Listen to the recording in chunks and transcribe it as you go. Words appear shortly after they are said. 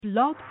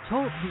Blog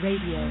Talk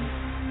Radio.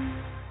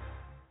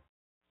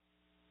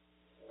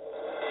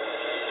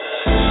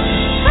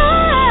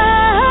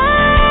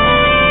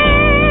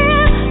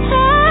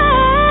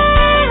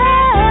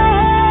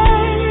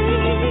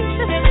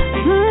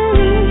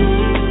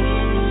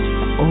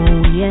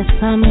 Yes,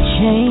 I'm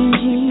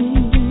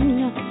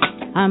changing.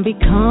 I'm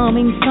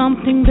becoming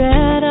something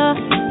better.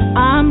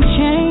 I'm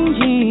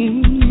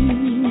changing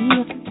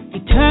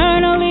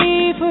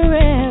eternally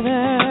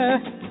forever.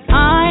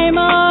 I'm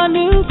a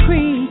new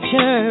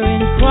creature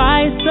in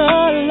Christ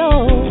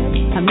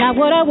alone. I'm not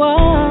what I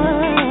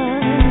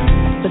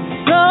was, but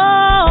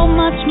so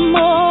much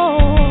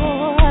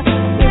more.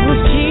 It was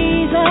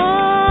Jesus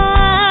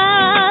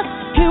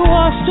who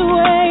washed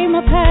away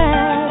my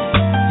past,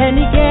 and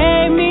He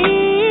gave me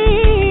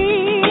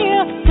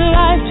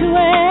life to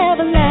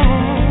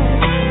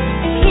everlast.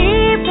 He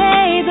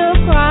paid the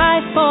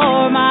price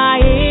for my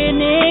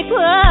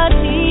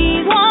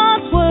iniquity.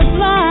 Once was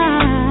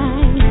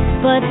blind,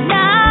 but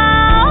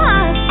now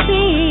I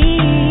see.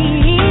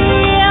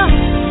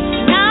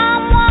 Now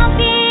I'm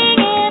walking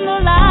in the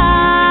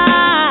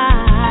light,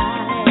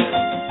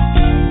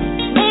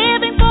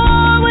 living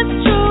for what's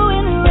true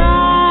and right.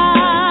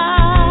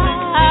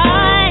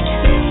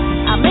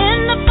 I'm in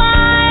the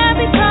fire,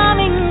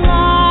 becoming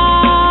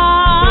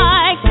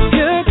like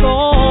pure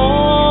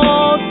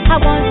gold. I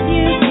want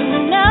you to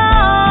know,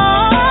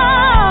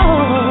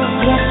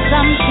 yes,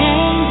 I'm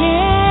changing.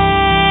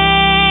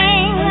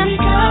 I'm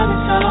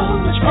becoming so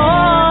much better.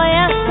 Oh,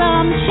 yes,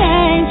 I'm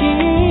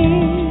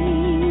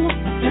changing.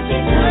 It's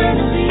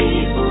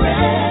eternally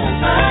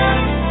forever.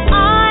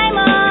 I'm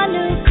a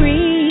new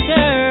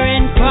creature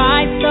in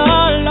Christ the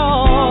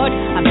Lord.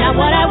 I'm not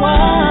what I was,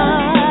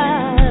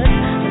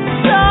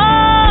 so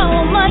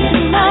much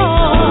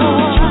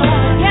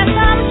more. Yes,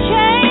 I'm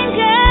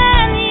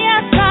changing.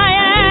 Yes, I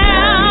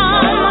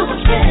am.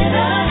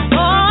 Oh,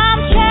 I'm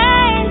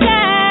changing.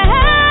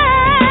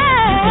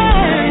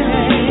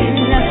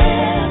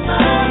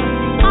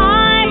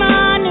 I'm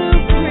a new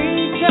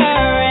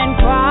creature in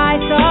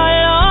Christ the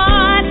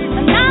Lord.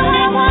 I'm not what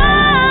I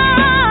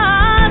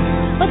was,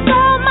 but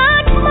so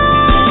much more.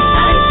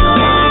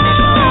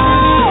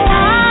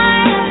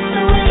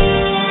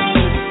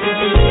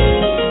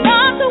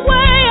 Not the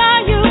way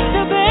I used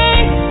to be.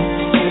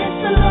 Yes,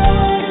 the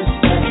Lord has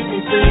set me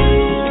free.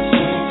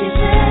 He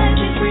set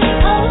me free.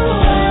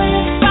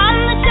 From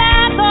the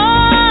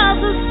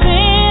shackles of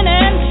sin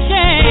and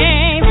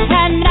shame,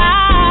 and now,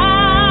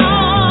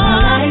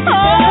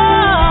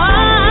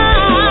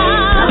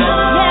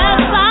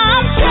 yes,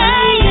 I'm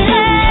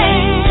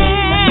changing.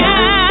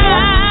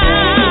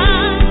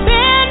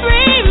 Been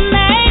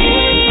remade.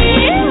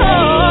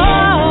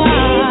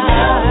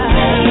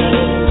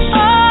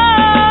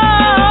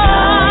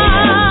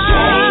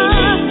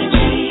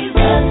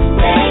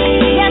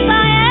 Yes, I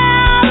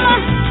am.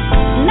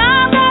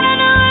 Now I've got a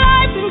new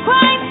life in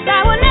Christ. I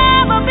will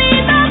never be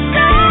the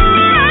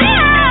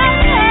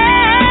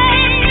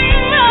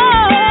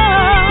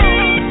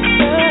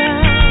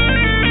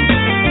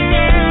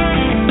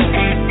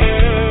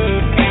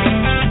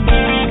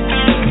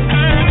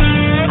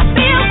I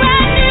feel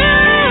brand new.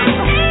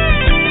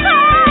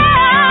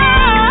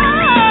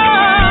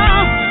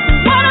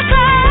 Wanna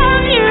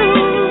serve you.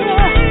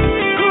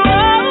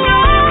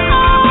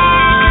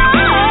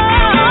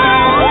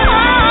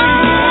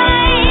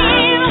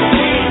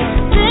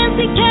 Since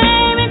He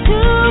came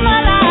into my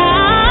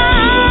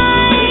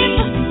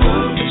life,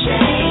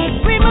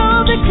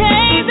 remove the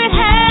chains that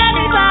had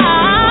me bound.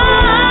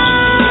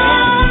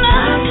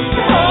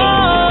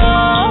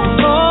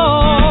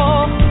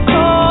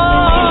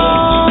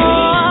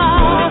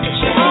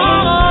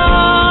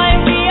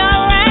 He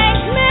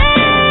rearranged me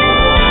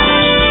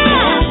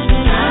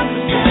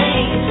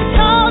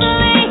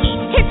totally,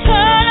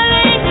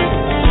 eternally.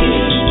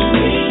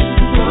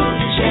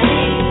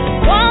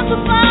 Once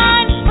was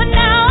blind, but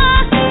now I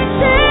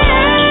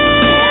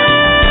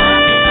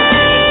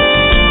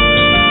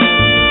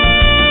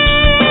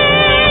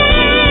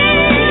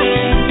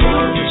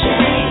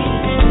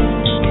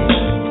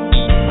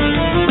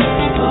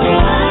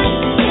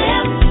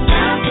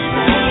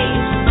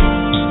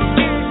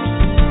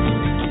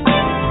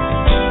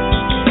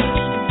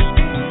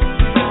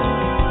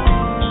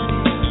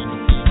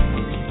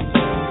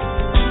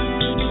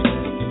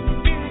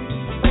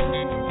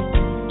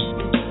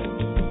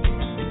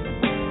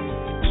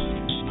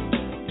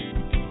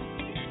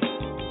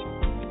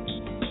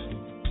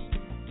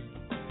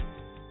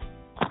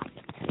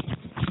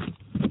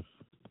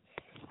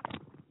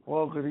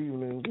Well, good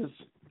evening.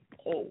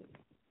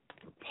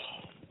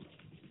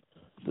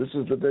 This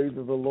is the day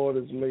that the Lord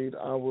has made.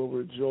 I will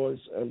rejoice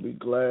and be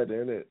glad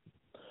in it.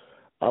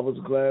 I was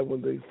glad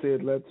when they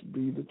said, let's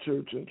be the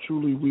church, and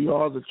truly we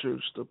are the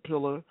church, the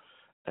pillar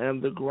and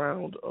the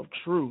ground of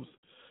truth.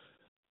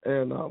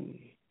 And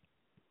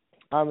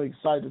I'm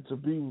excited to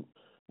be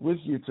with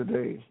you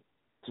today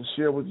to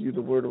share with you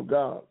the Word of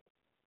God.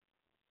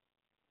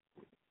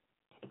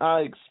 I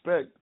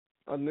expect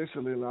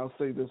initially, and I'll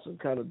say this and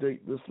kind of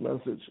date this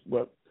message,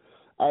 but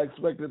I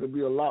expect there to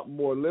be a lot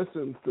more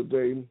listens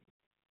today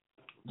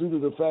due to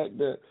the fact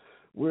that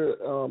we're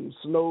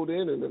snowed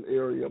in an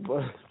area.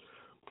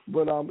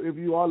 But if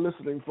you are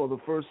listening for the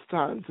first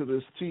time to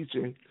this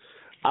teaching,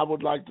 I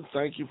would like to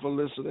thank you for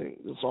listening.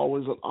 It's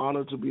always an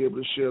honor to be able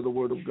to share the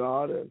Word of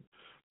God. And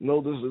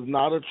no, this is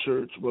not a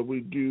church, but we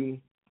do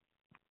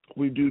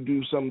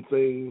some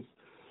things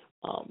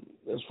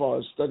as far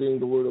as studying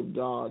the Word of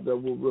God that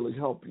will really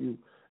help you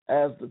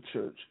as the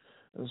church.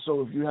 And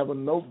so if you have a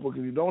notebook,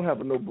 if you don't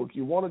have a notebook,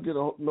 you want to get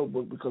a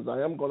notebook, because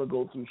I am going to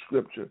go through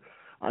Scripture.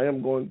 I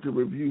am going to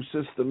review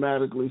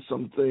systematically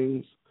some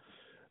things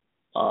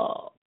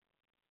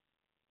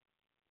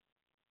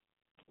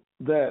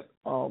that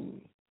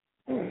I'm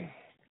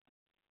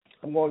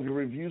going to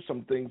review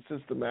some things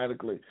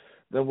systematically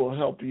that will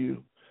help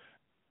you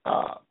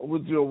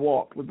with your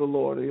walk with the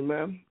Lord.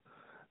 Amen.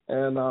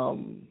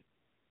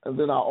 And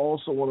then I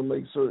also want to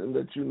make certain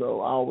that I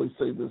always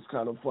say this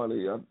kind of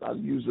funny. I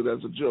use it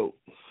as a joke.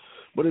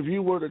 But if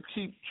you were to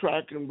keep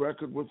track and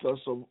record with us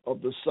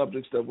of the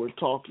subjects that we're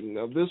talking,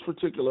 now this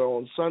particular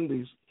on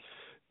Sundays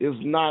is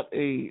not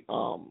a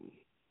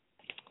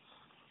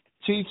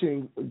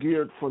teaching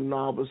geared for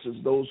novices,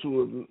 those who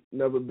have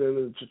never been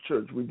into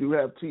church. We do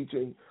have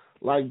teaching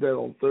like that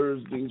on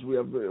Thursdays. We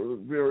have very,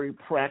 very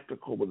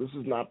practical, but this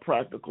is not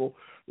practical.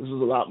 This is a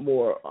lot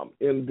more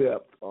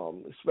in-depth,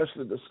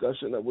 especially the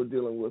discussion that we're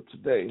dealing with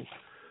today.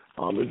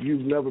 If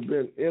you've never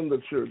been in the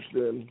church,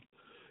 then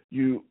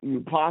you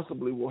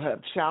possibly will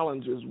have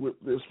challenges with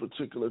this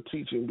particular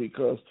teaching,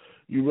 because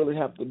you really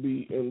have to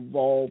be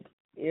involved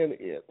in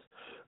it.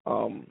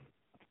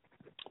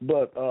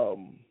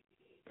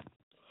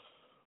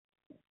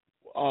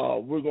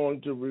 We're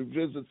going to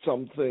revisit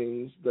some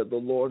things that the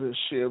Lord has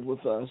shared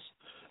with us,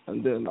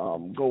 and then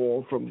go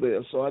on from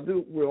there. So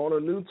we're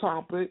on a new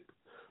topic,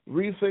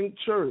 Rethink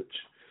Church,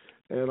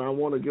 and I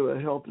want to give a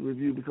healthy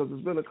review because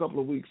it's been a couple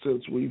of weeks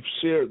since we've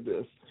shared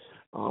this.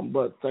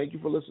 But thank you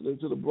for listening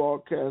to the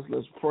broadcast.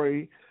 Let's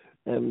pray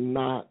and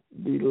not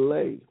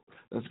delay.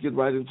 Let's get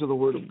right into the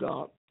Word of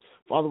God.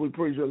 Father, we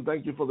praise you and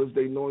thank you for this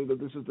day, knowing that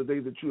this is the day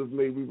that you have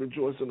made. We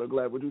rejoice and are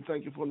glad. We do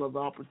thank you for another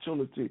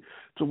opportunity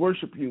to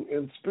worship you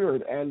in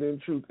spirit and in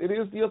truth. It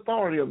is the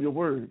authority of your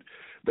word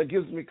that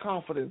gives me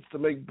confidence to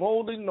make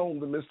boldly known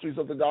the mysteries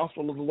of the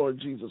gospel of the Lord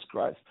Jesus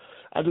Christ.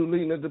 I do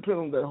lean and depend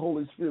on that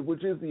Holy Spirit,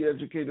 which is the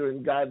educator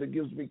and guide that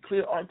gives me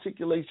clear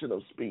articulation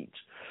of speech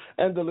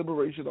and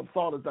deliberation of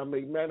thought as I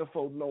make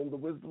manifold known the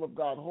wisdom of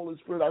God. Holy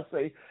Spirit, I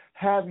say,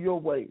 have your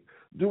way.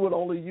 Do what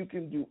only you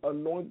can do.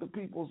 Anoint the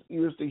people's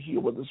ears to hear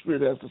what the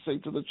Spirit has to say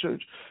to the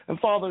church. And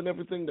Father, in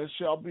everything that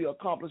shall be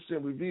accomplished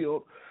and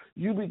revealed,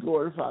 you be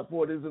glorified.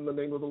 For it is in the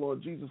name of the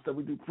Lord Jesus that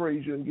we do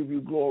praise you and give you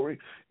glory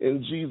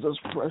in Jesus'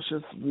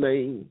 precious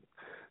name.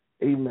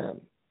 Amen.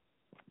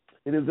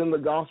 It is in the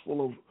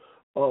gospel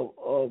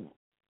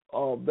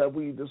of that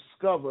we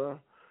discover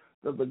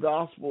that the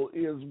gospel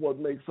is what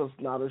makes us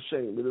not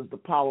ashamed. It is the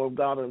power of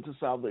God unto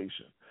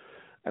salvation.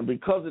 And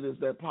because it is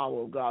that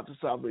power of God to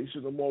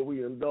salvation, the more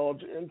we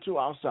indulge into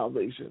our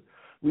salvation,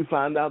 we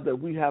find out that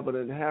we have an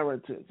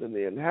inheritance. And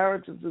the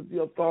inheritance is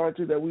the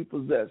authority that we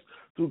possess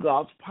through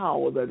God's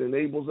power that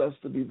enables us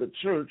to be the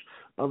church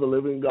of the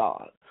living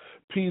God.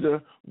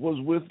 Peter was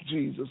with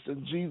Jesus,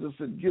 and Jesus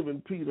had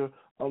given Peter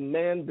a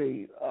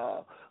mandate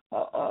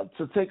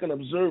to take an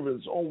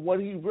observance on what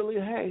he really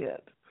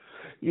had.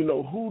 You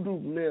know, who do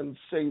men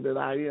say that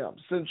I am?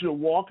 Since you're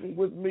walking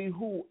with me,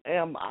 who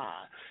am I?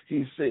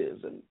 He says.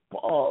 And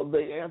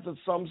they answered,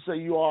 some say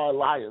you are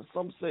Elias,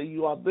 some say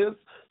you are this,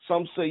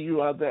 some say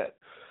you are that.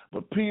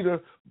 But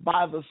Peter,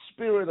 by the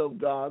Spirit of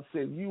God,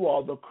 said, you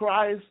are the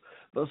Christ,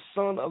 the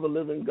Son of the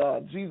living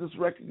God. Jesus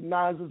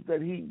recognizes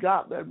that he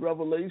got that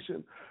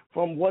revelation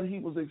from what he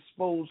was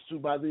exposed to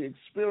by the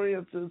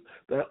experiences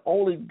that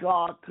only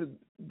God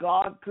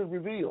could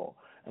reveal.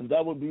 And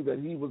that would be that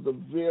he was the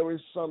very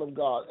Son of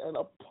God. And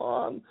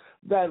upon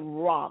that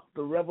rock,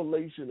 the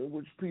revelation in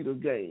which Peter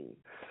gained,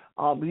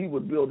 he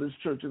would build his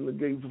church, and the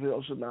gates of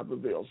hell should not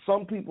prevail.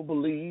 Some people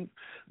believe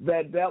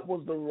that that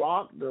was the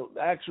rock, the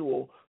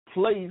actual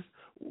place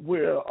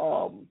where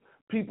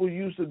people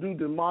used to do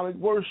demonic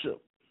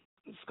worship.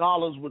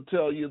 Scholars would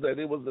tell you that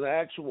it was an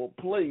actual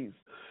place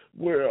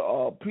where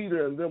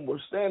Peter and them were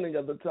standing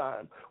at the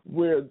time,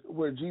 where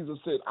Jesus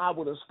said, I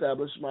would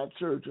establish my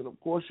church. And of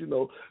course, you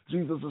know,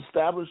 Jesus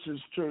established his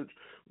church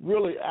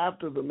really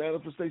after the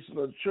manifestation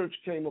of the church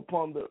came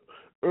upon the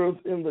earth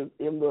in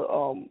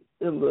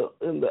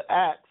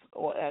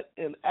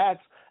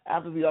Acts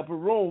after the upper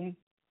room.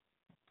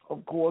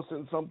 Of course,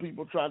 and some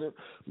people try to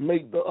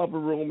make the upper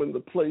room in the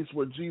place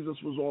where Jesus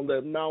was on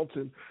that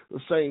mountain the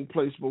same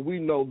place, but we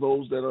know,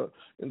 those that are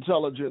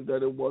intelligent,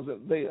 that it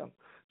wasn't there.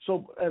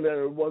 So, and that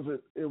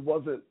it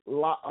wasn't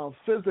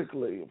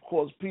physically. Of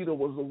course, Peter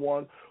was the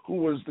one who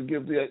was to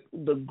give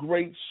the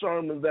great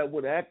sermon that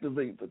would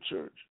activate the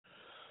church.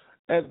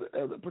 And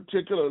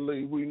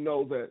particularly, we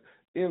know that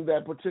in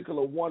that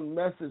particular one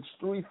message,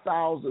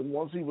 3,000,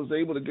 once he was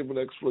able to give an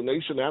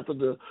explanation after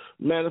the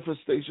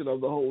manifestation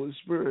of the Holy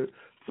Spirit,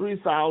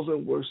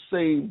 3,000 were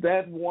saved.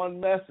 That one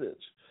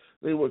message,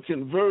 they were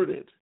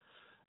converted.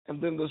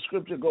 And then the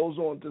scripture goes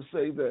on to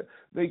say that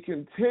they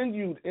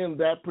continued in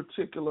that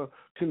particular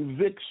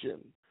conviction,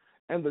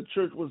 and the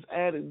church was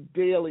added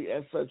daily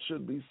as such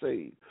should be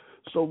saved.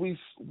 So we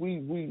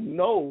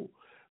know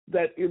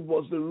that it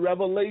was the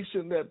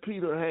revelation that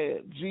Peter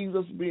had,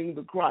 Jesus being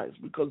the Christ,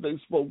 because they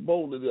spoke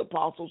boldly. The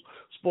apostles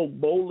spoke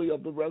boldly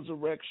of the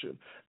resurrection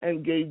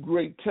and gave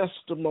great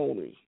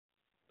testimony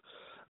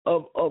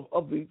of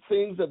the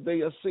things that they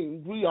have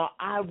seen. We are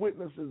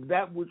eyewitnesses,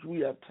 that which we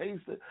have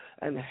tasted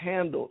and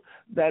handled,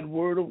 that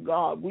word of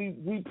God.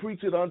 We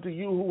preach it unto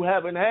you who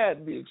haven't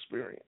had the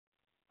experience.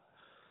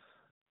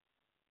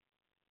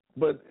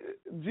 But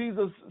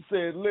Jesus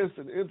said,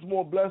 listen, it's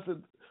more blessed.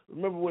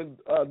 Remember when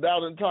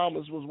Doubting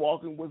Thomas was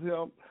walking with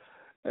him,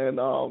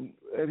 and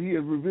he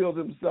had revealed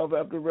himself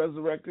after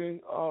resurrecting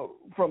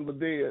from the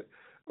dead,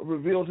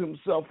 revealed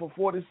himself for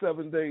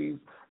 47 days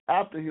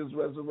after his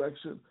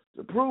resurrection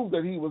to prove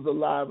that he was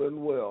alive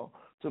and well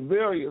to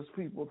various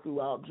people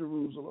throughout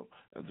Jerusalem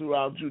and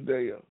throughout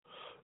Judea.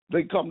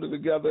 They come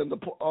together, and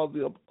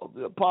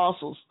the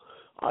apostles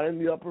are in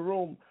the upper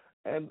room,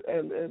 and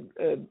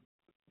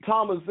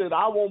Thomas said,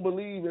 I won't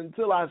believe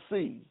until I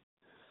see.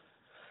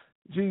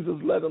 Jesus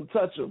let him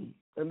touch him.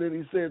 And then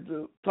he said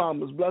to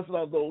Thomas, blessed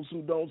are those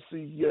who don't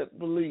see yet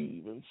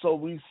believe. And so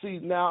we see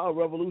now a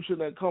revolution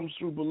that comes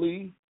through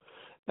belief,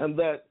 and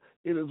that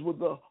it is with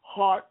the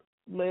heart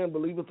man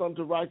believeth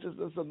unto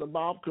righteousness, and the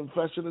mouth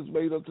confession is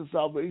made unto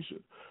salvation.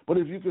 But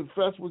if you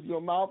confess with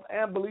your mouth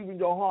and believe in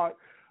your heart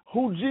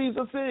who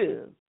Jesus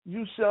is,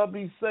 you shall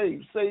be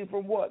saved. Saved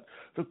from what?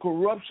 The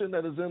corruption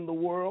that is in the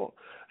world.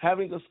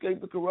 Having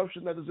escaped the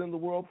corruption that is in the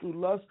world through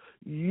lust,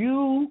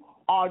 you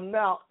are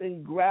now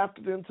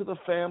engrafted into the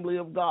family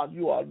of God.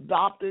 You are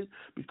adopted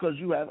because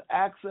you have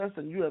access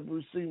and you have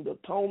received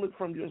atonement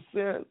from your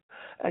sins,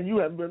 and you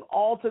have been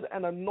altered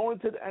and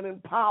anointed and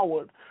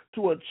empowered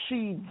to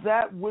achieve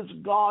that which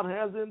God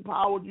has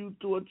empowered you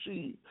to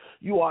achieve.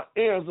 You are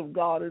heirs of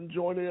God and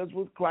joint heirs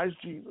with Christ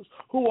Jesus.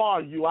 Who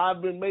are you?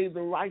 I've been made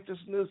the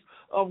righteousness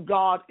of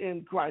God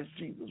in Christ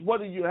Jesus. What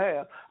do you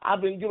have?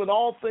 I've been given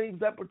all things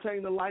that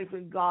pertain to life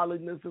and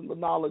godliness and the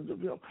knowledge of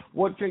him.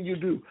 What can you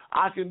do?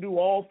 I can do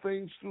all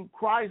things through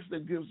Christ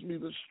that gives me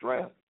the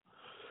strength.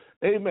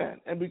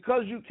 Amen. And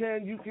because you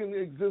can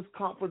exist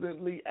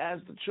confidently as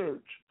the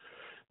church,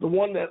 the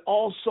one that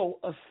also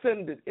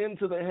ascended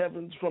into the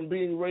heavens from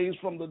being raised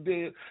from the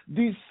dead,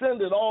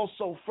 descended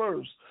also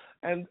first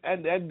and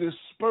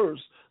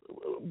dispersed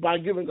by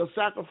giving a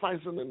sacrifice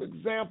and an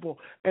example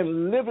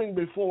and living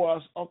before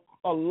us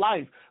a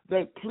life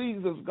that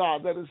pleases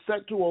God, that is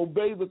set to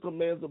obey the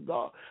commands of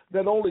God,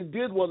 that only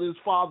did what his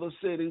Father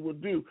said he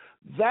would do.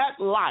 That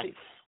life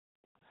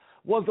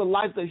was the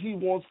life that he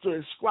wants to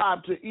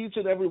ascribe to each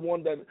and every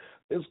one that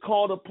is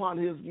called upon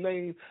his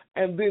name.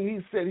 And then he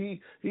said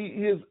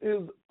his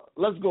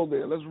let's go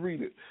there. Let's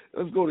read it.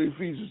 Let's go to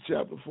Ephesians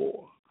chapter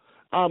 4.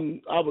 I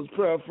was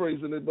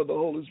paraphrasing it, but the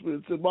Holy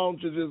Spirit said, why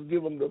don't you just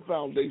give them the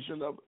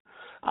foundation of it?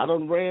 I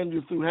done ran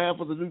you through half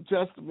of the New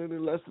Testament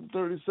in less than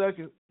 30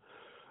 seconds,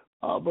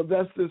 but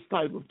that's this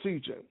type of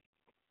teaching.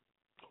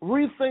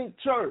 Rethink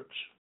church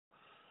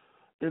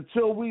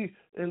until we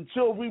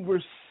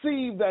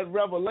receive that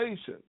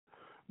revelation.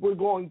 We're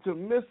going to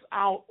miss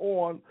out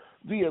on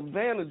the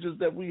advantages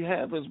that we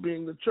have as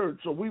being the church.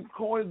 So we've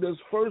coined this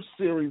first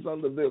series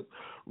under this,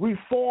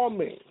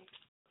 reforming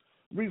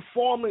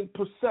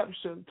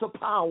perception to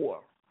power.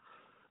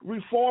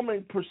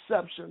 Reforming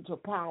perception to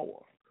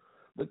power.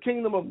 The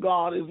kingdom of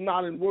God is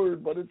not in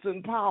word, but it's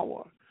in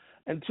power.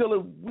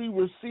 Until we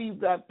receive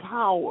that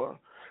power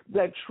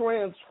that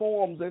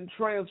transforms and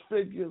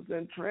transfigures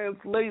and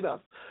translates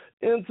us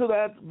into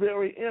that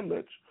very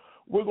image,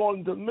 we're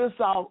going to miss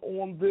out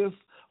on this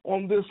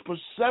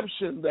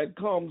perception that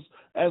comes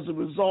as a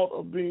result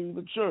of being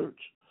the church.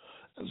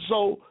 And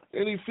so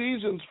in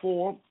Ephesians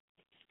 4,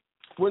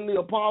 when the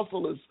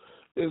apostle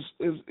is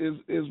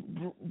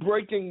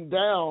breaking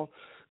down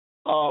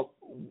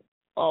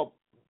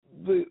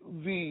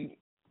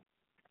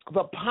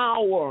the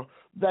power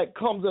that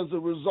comes as a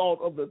result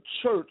of the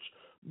church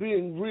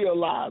being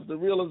realized, the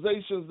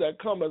realizations that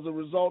come as a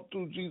result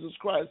through Jesus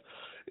Christ.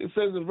 It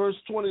says in verse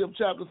 20 of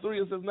chapter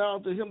 3, it says, now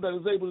unto him that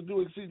is able to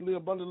do exceedingly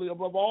abundantly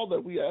above all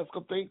that we ask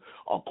or think,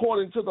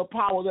 according to the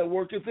power that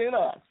worketh in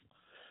us.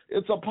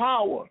 It's a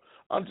power.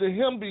 Unto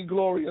him be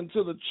glory,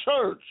 unto the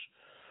church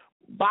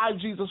by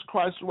Jesus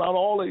Christ throughout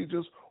all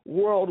ages,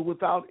 world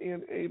without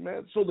end.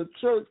 Amen. So the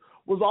church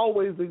was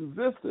always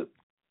existed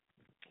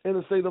in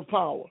a state of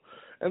power.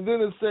 And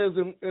then it says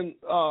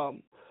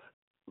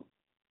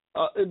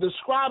it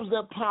describes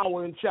that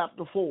power in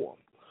chapter 4,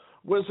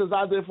 where it says,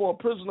 I therefore, a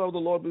prisoner of the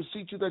Lord,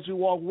 beseech you that you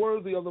walk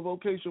worthy of the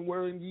vocation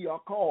wherein ye are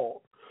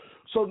called.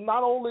 So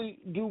not only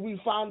do we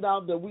find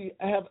out that we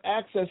have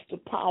access to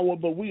power,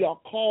 but we are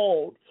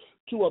called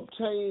to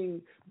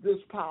obtain this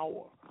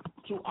power,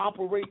 to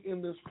operate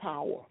in this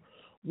power.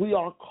 We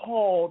are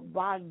called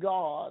by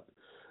God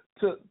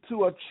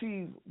to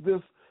achieve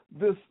this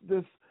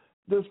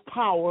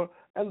power,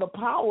 and the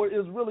power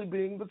is really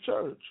being the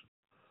church.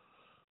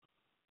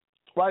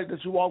 right,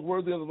 that you walk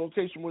worthy of the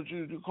vocation which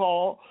you do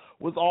call,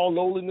 with all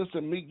lowliness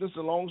and meekness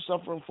and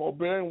long-suffering,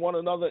 forbearing one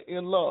another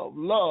in love.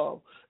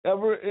 Love,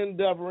 ever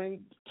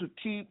endeavoring to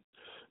keep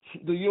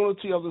the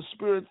unity of the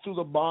Spirit through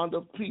the bond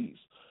of peace.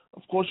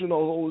 Of course, you know,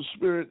 the Holy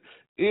Spirit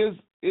is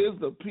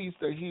the peace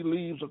that he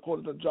leaves,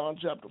 according to John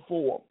chapter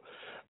 4.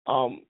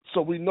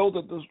 So we know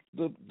that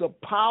the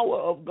power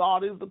of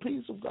God is the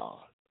peace of God.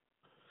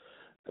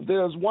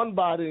 There's one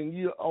body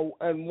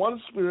and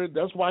one Spirit.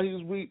 That's why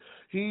he's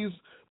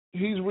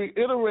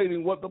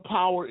reiterating what the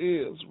power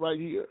is right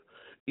here.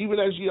 Even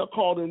as ye are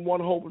called in one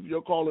hope, if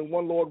you're called in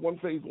one Lord, one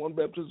faith, one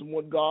baptism,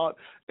 one God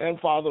and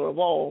Father of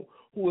all,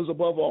 who is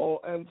above all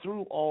and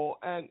through all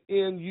and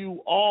in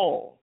you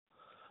all.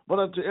 But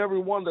unto every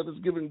one that is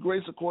given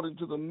grace according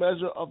to the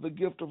measure of the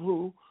gift of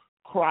who?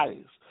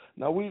 Christ.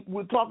 Now,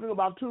 we're talking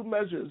about two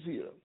measures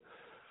here.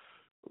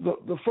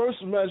 The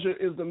first measure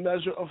is the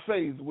measure of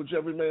faith, which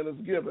every man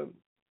is given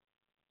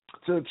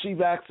to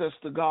achieve access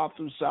to God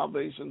through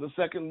salvation. The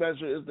second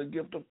measure is the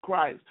gift of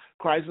Christ.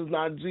 Christ is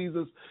not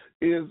Jesus'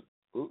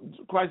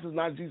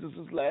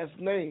 last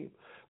name,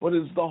 but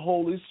it's the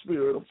Holy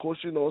Spirit. Of course,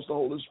 you know it's the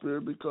Holy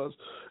Spirit because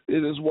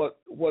it is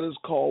what is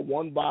called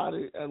one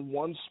body and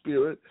one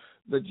Spirit,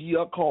 that ye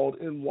are called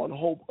in one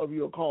hope of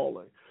your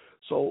calling.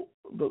 So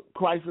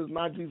Christ is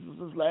not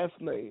Jesus' last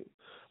name,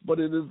 but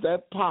it is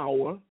that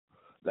power,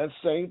 that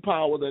same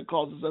power that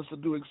causes us to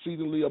do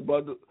exceedingly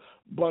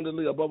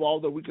abundantly above all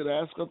that we could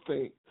ask or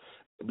think,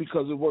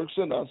 because it works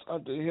in us.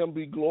 Unto him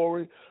be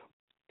glory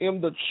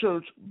in the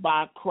church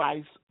by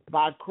Christ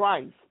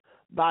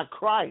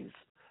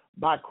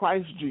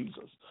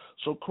Jesus.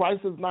 So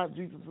Christ is not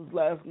Jesus'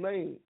 last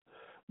name,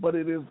 but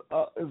it is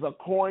a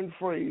coined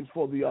phrase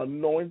for the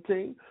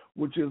anointing,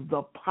 which is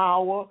the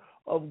power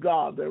of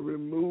God that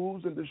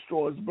removes and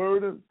destroys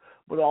burdens,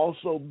 but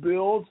also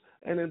builds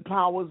and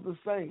empowers the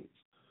saints.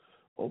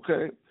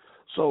 Okay?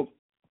 So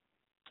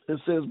it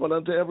says, but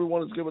unto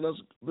everyone is given us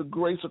the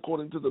grace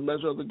according to the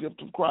measure of the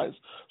gift of Christ.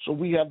 So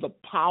we have the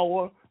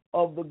power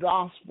of the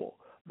gospel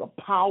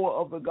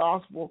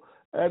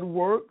at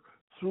work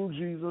through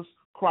Jesus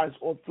Christ,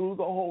 or through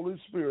the Holy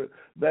Spirit,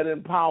 that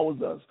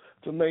empowers us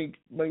to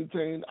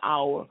maintain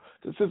our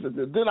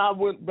consistency. Then I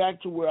went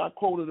back to where I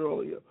quoted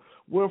earlier.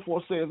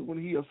 Wherefore says, when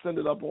he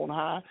ascended up on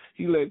high,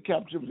 he led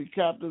captivity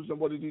captives, and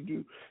what did he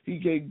do? He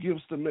gave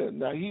gifts to men.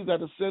 Now he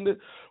that ascended,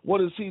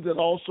 what is he that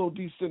also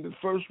descended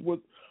first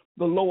with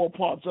the lower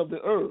parts of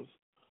the earth?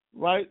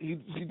 Right? He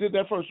did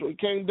that first. So he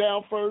came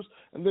down first,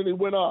 and then he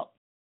went up.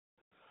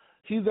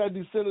 He that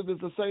descended is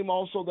the same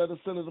also that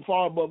ascended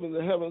far above in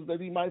the heavens,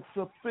 that he might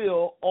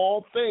fulfill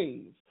all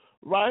things,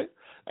 right?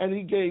 And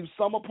he gave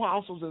some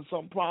apostles and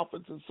some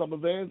prophets and some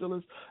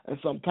evangelists and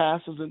some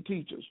pastors and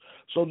teachers.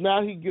 So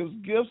now he gives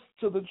gifts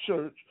to the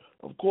church.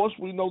 Of course,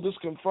 we know this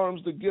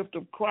confirms the gift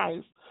of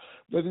Christ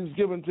that he's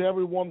given to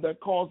everyone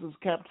that causes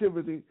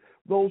captivity,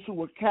 those who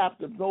were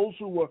captive, those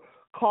who were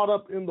caught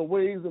up in the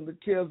ways and the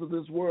cares of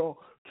this world,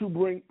 to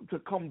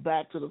come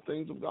back to the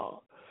things of God.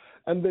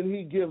 And then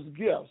he gives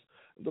gifts.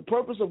 The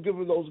purpose of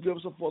giving those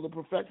gifts are for the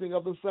perfecting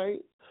of the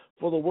saints,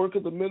 for the work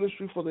of the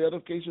ministry, for the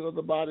edification of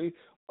the body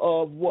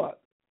of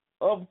what?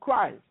 Of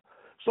Christ.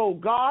 So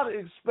God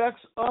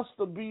expects us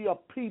to be a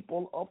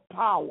people of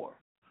power,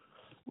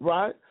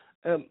 right?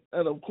 And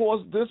of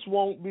course, this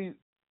won't be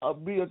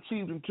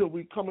achieved until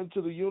we come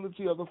into the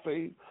unity of the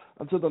faith,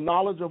 unto the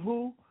knowledge of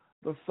who?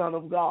 The Son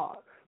of God.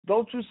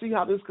 Don't you see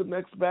how this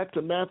connects back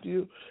to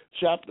Matthew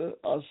chapter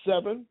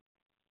 7,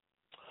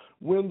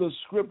 when the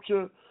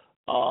scripture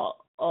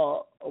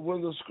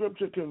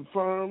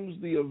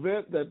confirms the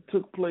event that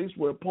took place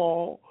where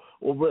Paul,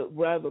 or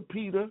rather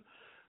Peter,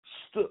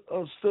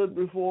 stood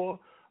before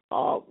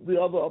the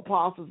other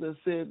apostles and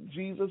said,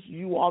 Jesus,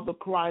 you are the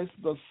Christ,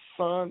 the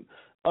Son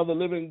of the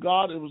living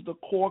God. It was the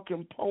core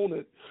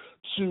component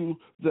to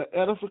the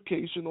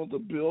edification of the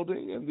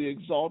building and the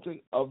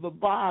exalting of the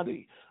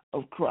body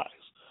of Christ.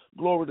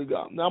 Glory to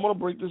God. Now I'm going to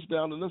break this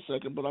down in a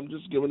second, but I'm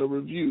just giving a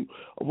review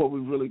of what we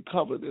really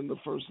covered in the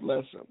first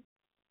lesson.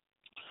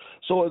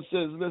 So it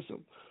says, listen,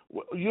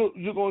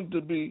 you're going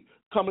to be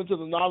coming to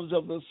the knowledge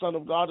of the Son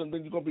of God, and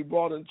then you're going to be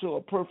brought into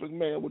a perfect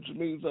man, which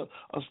means a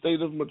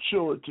state of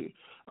maturity,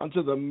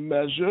 unto the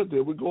measure,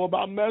 there we go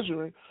about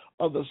measuring,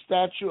 of the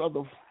stature of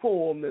the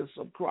fullness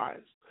of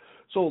Christ.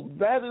 So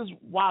that is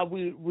why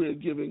we're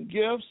giving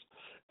gifts,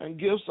 and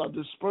gifts are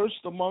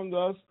dispersed among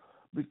us,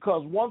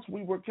 because once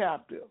we were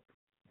captive,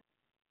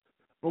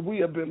 but we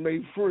have been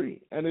made free,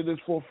 and it is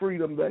for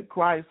freedom that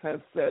Christ has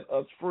set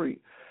us free.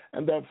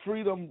 And that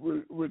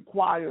freedom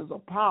requires a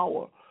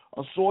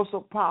source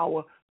of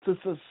power to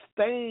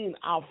sustain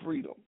our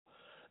freedom.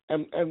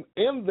 And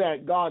in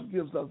that, God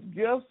gives us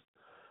gifts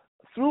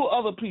through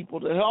other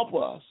people to help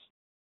us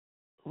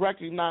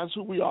recognize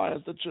who we are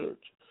as the church: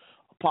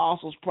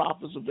 apostles,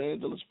 prophets,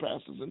 evangelists,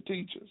 pastors, and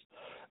teachers.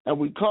 And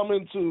we come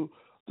into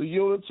the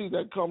unity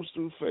that comes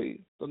through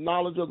faith, the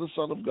knowledge of the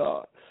Son of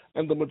God,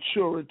 and the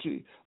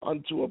maturity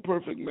unto a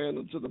perfect man,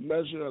 unto the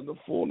measure and the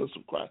fullness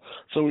of Christ.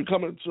 So we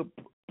come into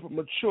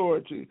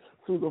maturity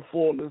through the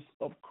fullness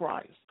of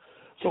Christ.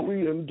 So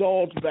we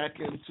indulge back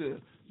into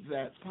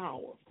that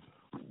power.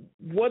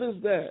 What is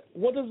that?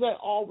 What does that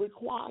all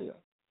require?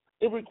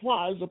 It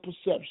requires a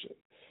perception.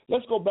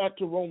 Let's go back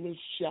to Romans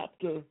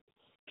chapter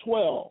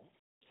 12.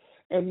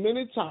 And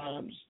many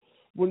times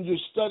when you're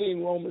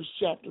studying Romans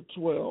chapter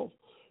 12,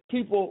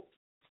 people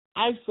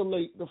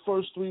isolate the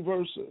first 3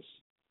 verses.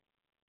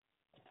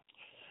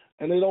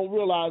 And they don't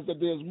realize that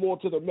there's more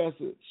to the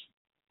message.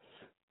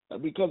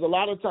 Because a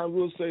lot of times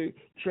we'll say,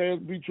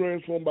 be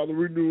transformed by the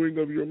renewing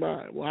of your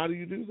mind. Well, how do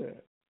you do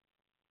that?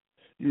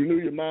 You renew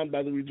your mind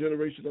by the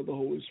regeneration of the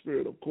Holy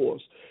Spirit, of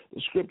course.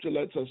 The scripture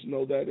lets us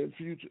know that in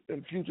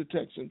future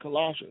texts in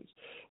Colossians.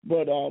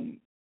 But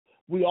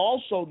we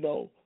also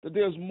know that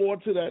there's more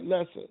to that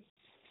lesson.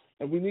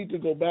 And we need to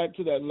go back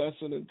to that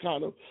lesson and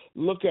kind of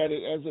look at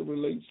it as it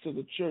relates to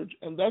the church.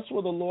 And that's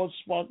where the Lord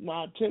sparked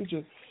my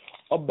attention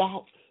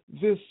about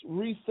this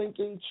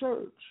rethinking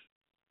church.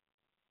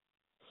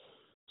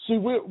 See,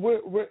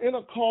 we're in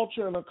a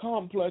culture and a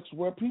complex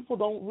where people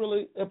don't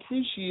really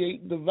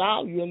appreciate the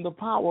value and the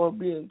power of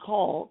being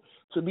called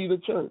to be the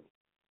church.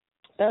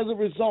 As a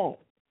result,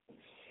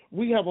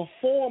 we have a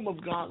form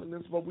of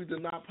godliness, but we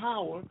deny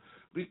power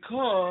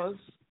because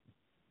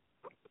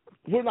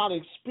we're not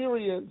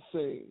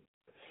experiencing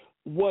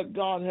what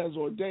God has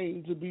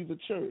ordained to be the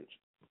church.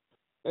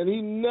 And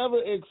he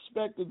never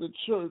expected the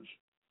church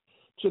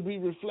to be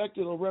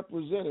reflected or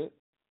represented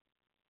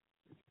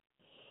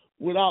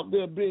without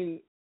there being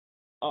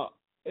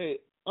a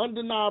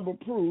undeniable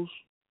proof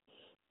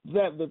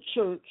that the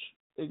church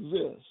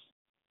exists.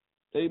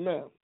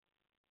 Amen.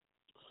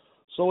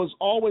 So it's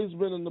always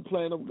been in the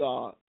plan of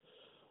God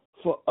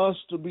for us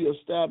to be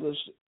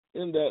established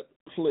in that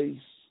place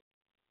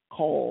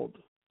called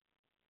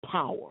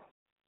power.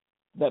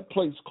 That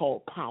place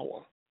called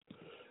power.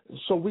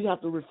 So we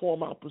have to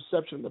reform our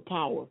perception of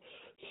power.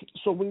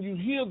 So when you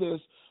hear this,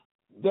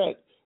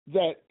 that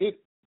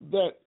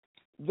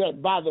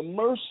by the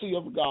mercy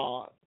of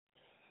God,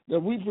 that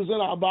we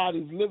present our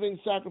bodies living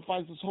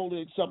sacrifices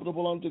wholly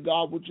acceptable unto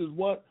God, which is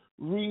what?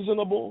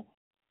 Reasonable,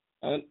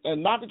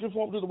 and not to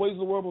conform to the ways of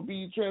the world, but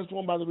be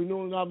transformed by the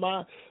renewing of our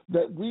mind,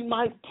 that we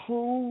might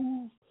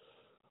prove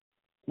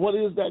what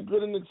is that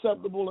good and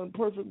acceptable and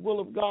perfect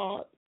will of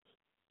God.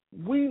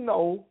 We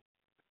know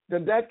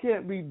that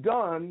can't be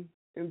done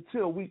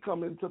until we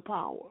come into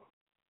power.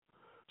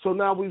 So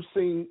now we've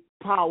seen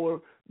power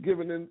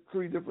given in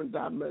 3 different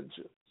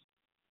dimensions.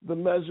 The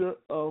measure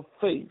of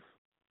faith.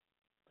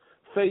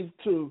 Faith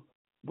to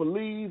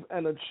believe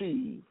and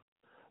achieve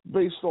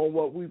based on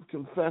what we've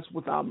confessed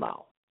with our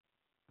mouth.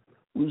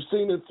 We've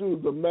seen it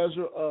through the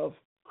measure of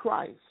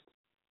Christ,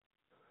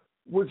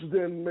 which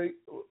then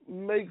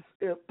makes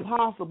it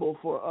possible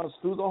for us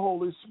through the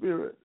Holy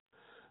Spirit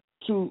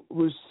to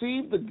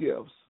receive the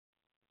gifts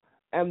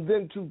and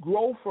then to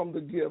grow from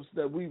the gifts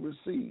that we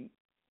receive.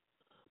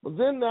 But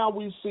then now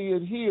we see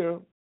it here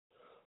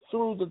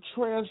through the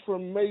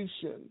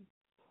transformation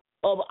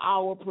of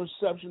our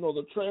perception, or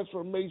the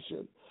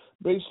transformation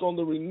based on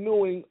the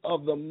renewing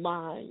of the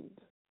mind.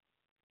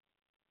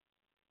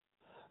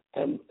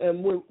 And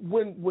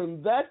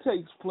when that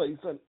takes place,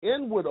 an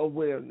inward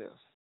awareness,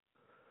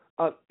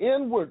 an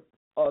inward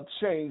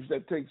change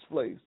that takes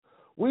place,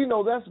 we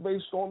know that's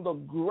based on the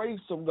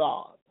grace of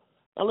God.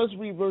 Now let's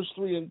read verse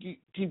 3 and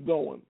keep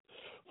going.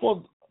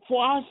 For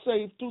I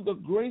say, through the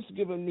grace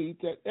given me,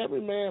 that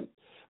every man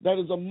that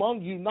is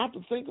among you not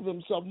to think of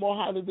himself more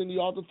highly than he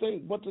ought to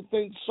think, but to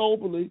think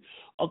soberly,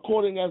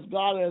 according as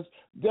God has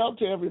dealt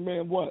to every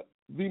man what?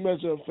 The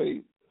measure of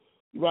faith,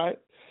 right?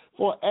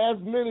 For as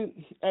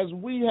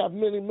we have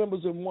many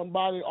members in one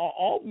body, are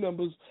all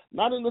members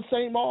not in the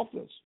same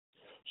office.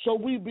 So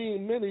we,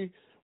 being many,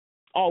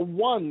 are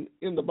one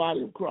in the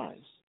body of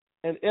Christ,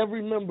 and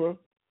every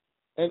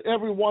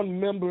one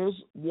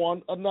members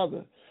one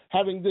another,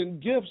 having then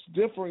gifts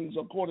differing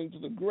according to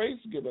the grace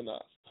given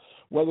us.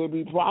 Whether it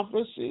be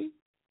prophecy,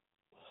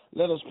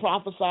 let us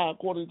prophesy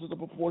according to the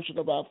proportion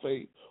of our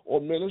faith, or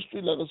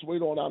ministry, let us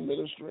wait on our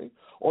ministry,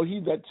 or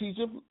he that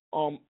teacheth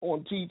on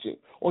teaching,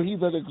 or he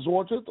that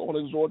exhorteth on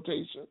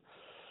exhortation.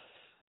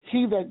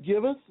 He that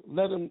giveth,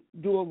 let him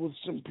do it with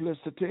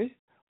simplicity.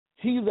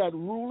 He that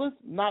ruleth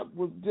not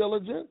with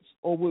diligence,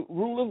 or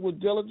ruleth with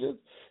diligence.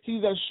 He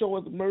that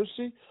showeth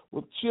mercy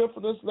with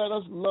cheerfulness. Let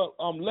us love.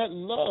 Let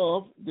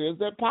love. There's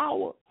that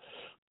power.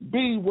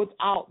 Be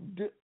without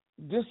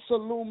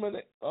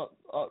disillumination.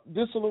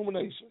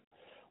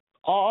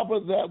 Arbor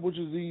that which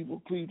is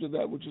evil, cleave to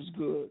that which is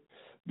good.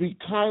 Be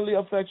kindly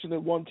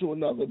affectionate one to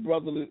another,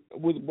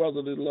 with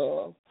brotherly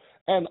love,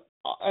 and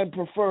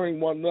preferring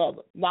one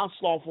another, not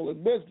slothful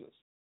in business,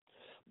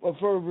 but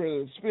fervent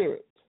in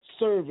spirit,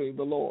 serving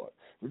the Lord,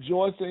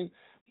 rejoicing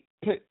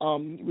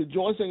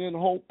in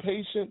hope,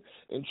 patient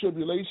in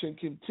tribulation,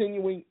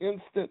 continuing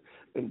instant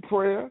in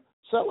prayer.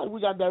 Sound like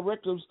we got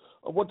directives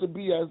of what to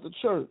be as the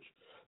church.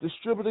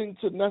 distributing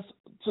to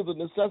the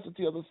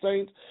necessity of the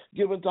saints,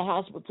 given to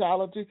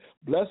hospitality.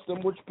 Bless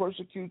them which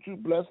persecute you,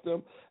 bless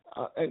them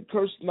and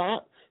curse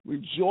not.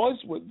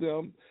 Rejoice with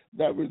them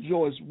that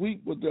rejoice,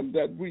 weep with them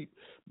that weep.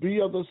 Be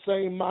of the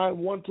same mind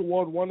one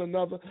toward one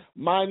another.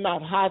 Mind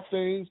not high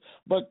things,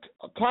 but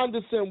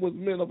condescend with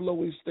men of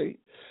low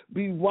estate.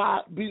 Be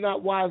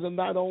not wise in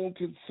thine own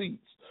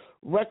conceits.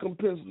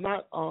 Recompense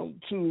not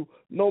to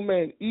no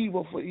man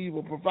evil for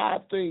evil.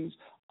 Provide things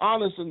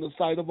honest in the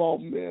sight of all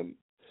men.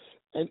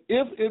 And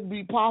if it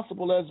be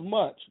possible, as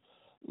much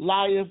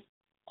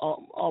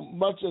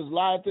as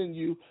lieth in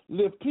you,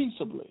 live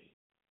peaceably.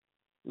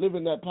 Live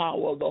in that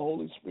power of the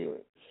Holy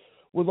Spirit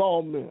with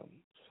all men.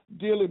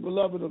 Dearly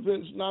beloved,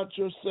 avenge not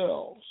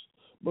yourselves,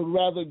 but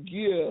rather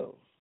give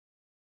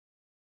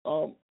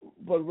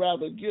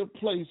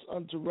place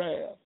unto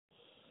wrath.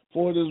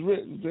 For it is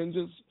written,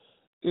 vengeance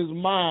is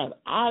mine,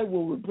 I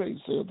will repay,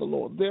 saith the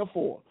Lord.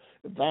 Therefore,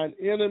 if thine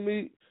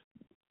enemy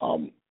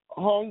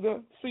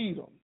hunger, feed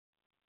him.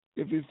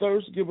 If he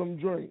thirst, give him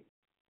drink.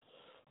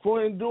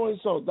 For in doing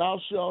so, thou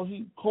shalt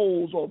heap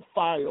coals of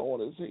fire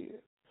on his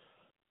head.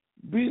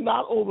 Be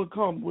not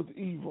overcome with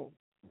evil,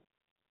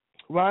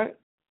 right?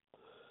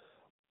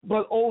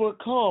 But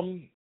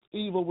overcome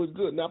evil with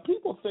good. Now,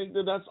 people think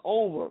that that's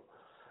over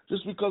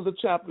just because the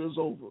chapter is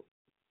over.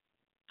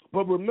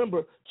 But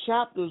remember,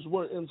 chapters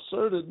were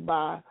inserted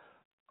by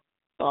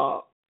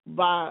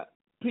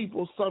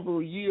people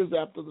several years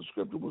after the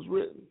scripture was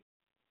written.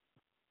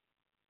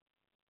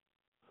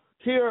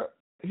 Here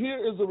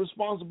is the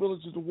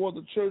responsibility toward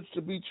the church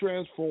to be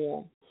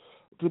transformed,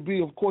 to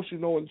be, of course,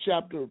 in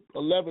chapter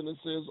 11 it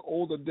says,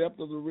 oh, the depth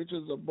of the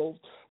riches of both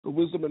the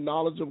wisdom and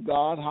knowledge of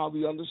God, how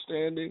the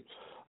understanding,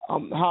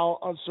 how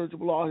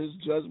unsearchable are his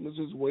judgments,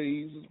 his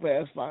ways, his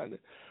pathfinding.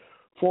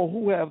 For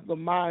who have the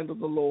mind of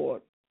the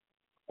Lord,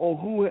 or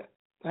who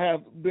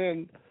have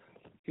been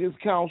his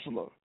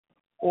counselor,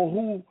 or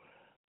who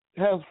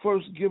has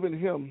first given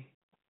him,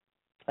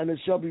 and it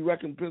shall be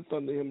recompensed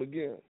unto him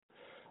again.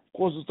 Of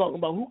course, it's talking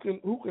about who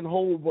can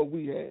hold what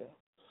we have.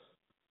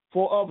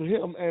 For of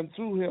him and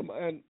through him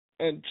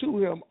and to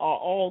him are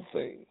all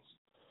things,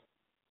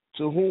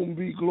 to whom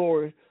be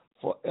glory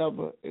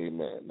forever.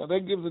 Amen. Now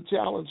that gives a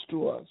challenge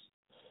to us.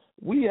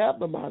 We have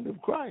the mind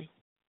of Christ.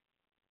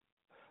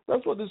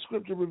 That's what the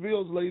scripture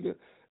reveals later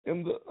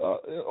in the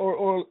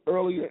or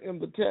earlier in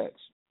the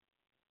text.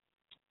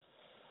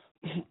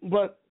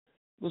 But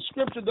the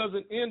scripture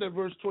doesn't end at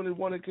verse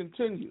 21. It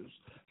continues.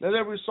 Let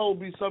every soul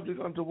be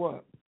subject unto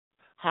what?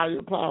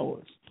 Higher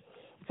powers.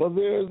 For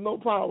there is no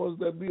powers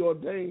that be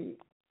ordained,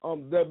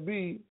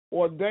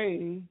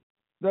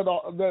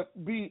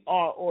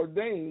 are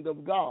ordained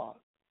of God.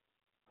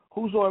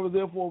 Whosoever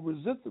therefore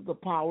resisteth the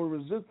power,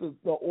 resisteth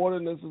the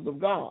ordinances of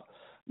God.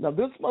 Now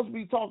this must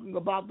be talking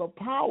about the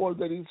power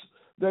that he's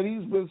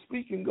been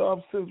speaking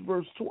of since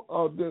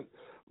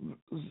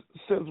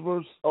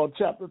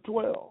chapter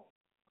 12.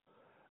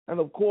 And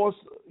of course,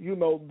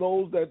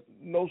 those that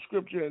know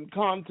scripture in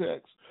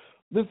context,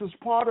 this is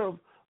part of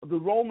the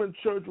Roman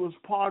church was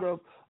part of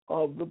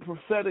the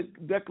prophetic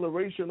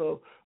declaration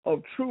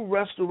of true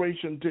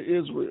restoration to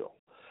Israel,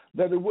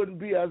 that it wouldn't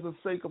be as the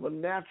sake of a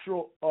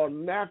natural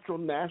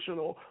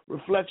national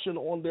reflection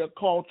on their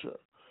culture,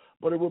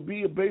 but it would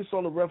be based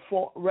on the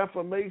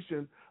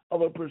reformation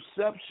of a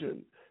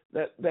perception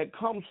that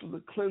comes to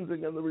the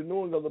cleansing and the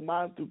renewing of the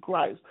mind through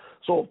Christ.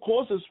 So, of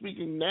course, it's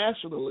speaking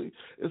nationally.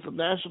 It's a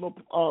national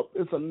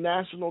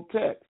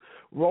text.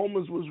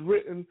 Romans was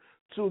written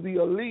to the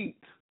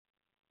elite.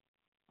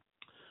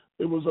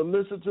 It was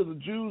illicit to the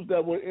Jews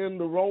that were in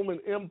the Roman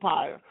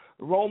Empire.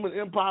 The Roman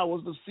Empire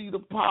was the seat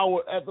of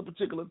power at the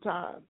particular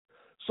time.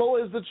 So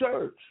is the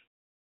church.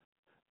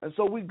 And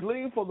so we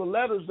glean from the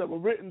letters that were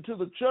written to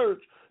the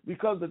church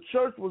because the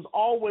church was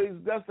always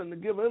destined to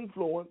give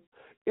influence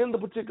in the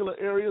particular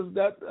areas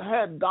that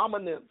had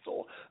dominance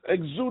or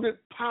exuded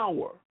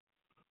power,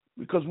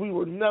 because we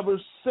were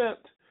never sent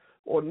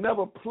or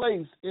never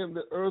placed in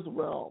the earth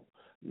realm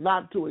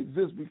not to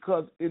exist,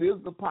 because it is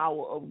the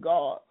power of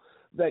God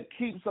that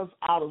keeps us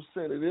out of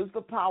sin. It is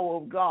the power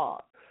of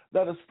God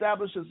that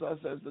establishes us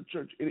as the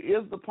church. It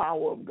is the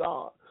power of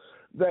God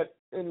that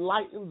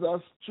enlightens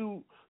us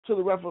to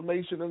the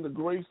reformation and the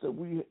grace that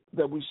we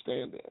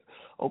stand in.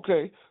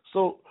 Okay,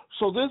 so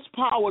this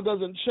power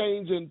doesn't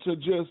change into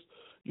just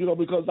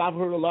because I've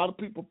heard a lot of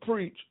people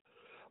preach,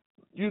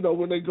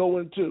 when they go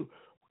into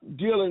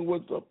dealing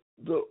with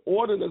the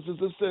ordinances,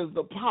 it says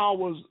the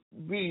powers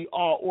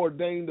are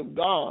ordained of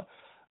God.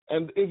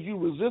 And if you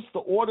resist the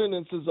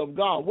ordinances of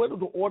God, where do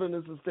the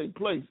ordinances take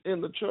place? In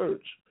the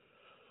church.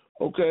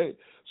 Okay?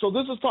 So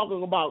this is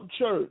talking about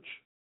church.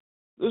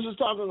 This is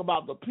talking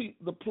about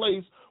the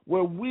place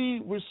where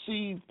we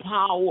receive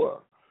power.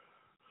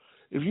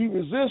 If you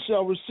resist,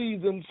 shall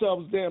receive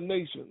themselves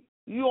damnation.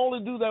 You only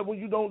do that when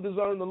you don't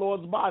discern the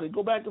Lord's body.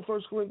 Go back to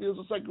 1 Corinthians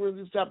or 2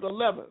 Corinthians chapter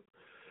 11.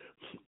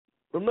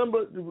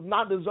 Remember,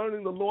 not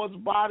discerning the Lord's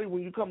body.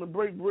 When you come to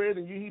break bread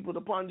and you heap it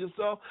upon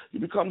yourself, you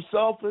become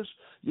selfish.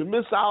 You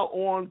miss out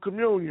on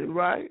communion,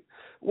 right?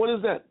 What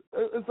is that?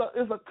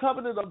 It's a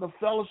covenant of the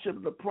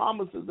fellowship, the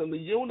promises, and the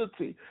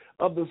unity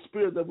of the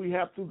Spirit that we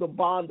have through the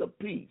bond of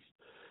peace.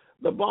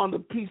 The bond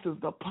of peace is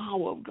the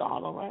power of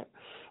God, all right?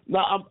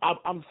 Now,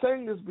 I'm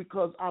saying this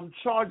because I'm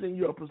charging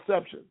your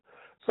perception.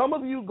 Some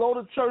of you go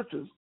to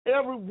churches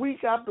every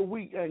week after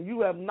week, and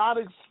you have not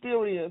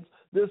experienced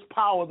this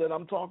power that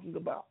I'm talking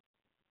about.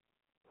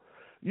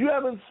 You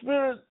haven't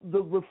experienced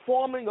the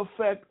reforming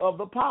effect of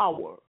the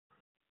power.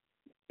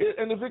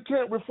 And if it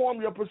can't reform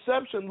your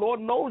perception, Lord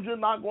knows you're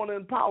not going to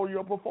empower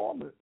your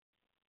performance.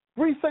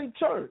 Rethink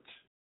church.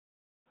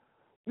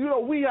 You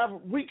know,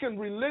 we can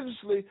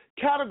religiously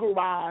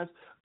categorize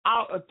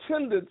our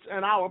attendance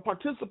and our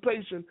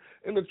participation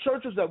in the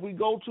churches that we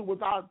go to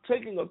without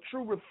taking a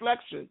true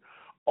reflection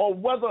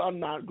on whether or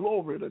not,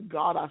 glory to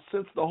God, I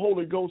sense the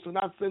Holy Ghost and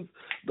I sense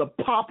the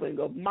popping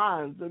of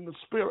minds in the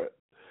Spirit.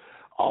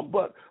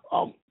 But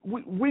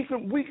we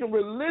can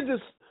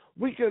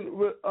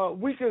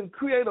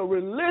create a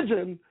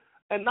religion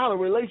and not a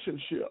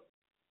relationship.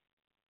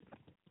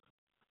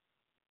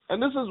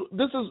 And this is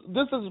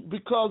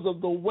because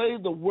of the way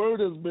the word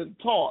has been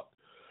taught.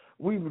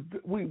 We've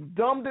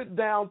dumbed it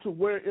down to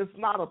where it's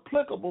not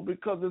applicable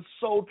because it's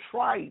so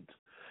trite.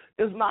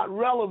 It's not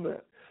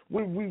relevant.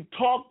 We've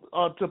talked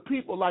to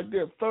people like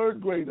they're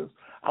third graders.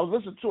 I was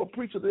listening to a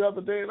preacher the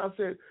other day, and I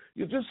said,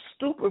 you just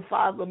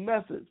stupefy the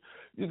message.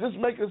 You just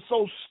make it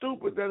so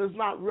stupid that it's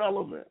not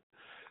relevant.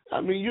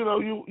 I mean, you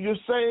know, you're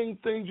saying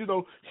things, you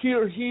know,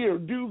 here,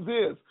 do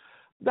this.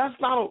 That's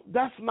not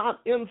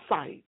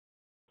insight.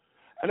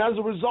 And as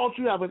a result,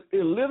 you have an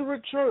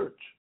illiterate church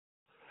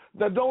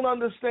that don't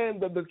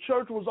understand that the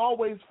church was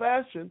always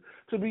fashioned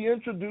to be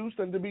introduced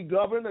and to be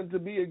governed and to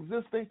be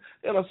existing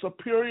in a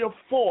superior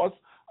force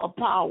of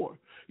power.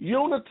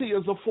 Unity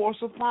is a force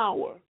of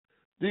power.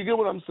 Do you get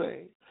what I'm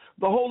saying?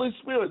 The Holy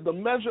Spirit, the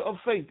measure of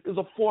faith, is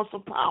a force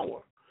of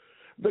power.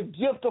 The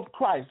gift of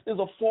Christ is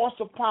a force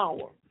of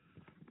power.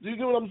 Do you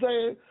get what I'm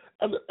saying?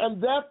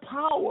 And that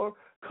power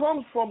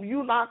comes from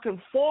you not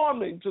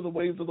conforming to the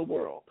ways of the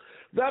world.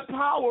 That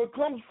power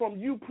comes from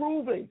you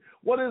proving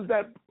what is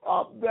that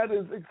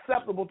is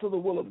acceptable to the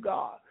will of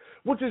God,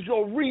 which is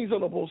your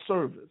reasonable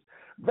service.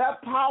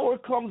 That power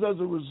comes as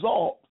a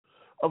result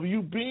of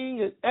you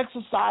being and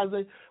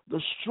exercising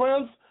the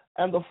strength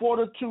and the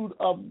fortitude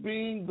of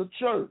being the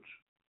church.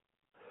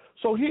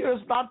 So here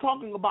it's not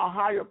talking about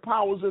higher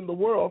powers in the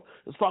world.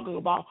 It's talking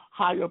about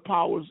higher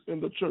powers in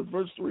the church.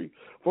 Verse 3,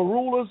 for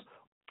rulers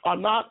are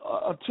not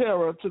a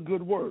terror to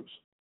good works,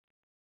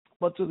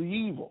 but to the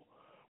evil.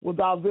 Wilt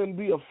thou then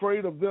be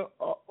afraid of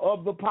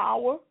the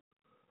power?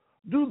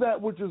 Do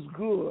that which is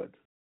good,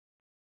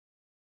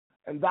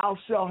 and thou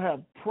shalt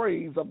have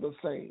praise of the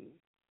same.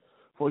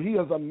 For he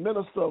is a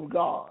minister of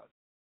God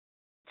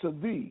to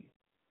thee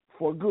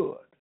for good.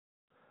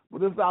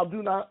 But if thou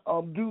do not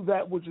do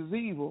that which is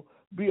evil,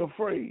 be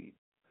afraid,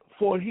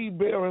 for he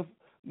beareth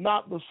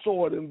not the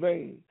sword in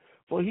vain.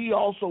 For he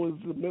also is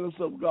the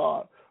minister of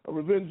God, a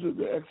revenger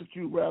to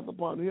execute wrath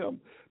upon him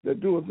that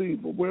doeth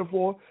evil.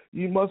 Wherefore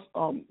ye must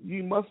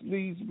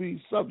needs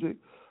be subject,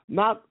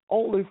 not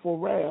only for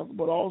wrath,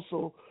 but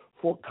also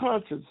for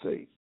conscience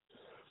sake.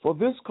 For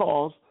this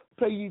cause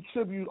pay ye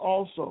tribute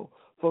also,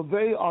 for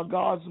they are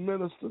God's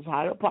ministers,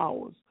 higher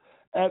powers,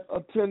 at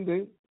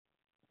attending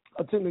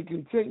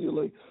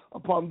continually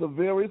upon the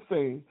very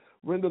thing.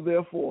 Render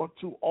therefore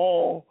to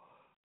all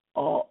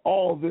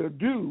their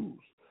dues.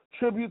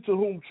 Tribute to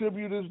whom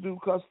tribute is due,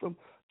 custom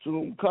to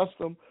whom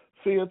custom,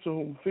 fear to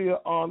whom fear,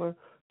 honor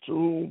to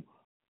whom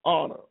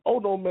honor. Owe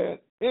no man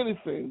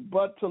anything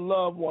but to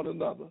love one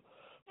another.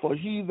 For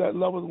he that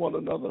loveth one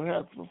another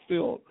hath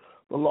fulfilled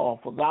the law.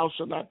 For thou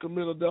shalt not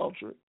commit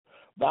adultery.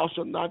 Thou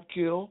shalt not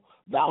kill.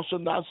 Thou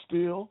shalt not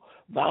steal.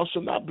 Thou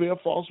shalt not bear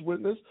false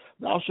witness.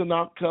 Thou shalt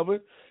not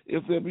covet.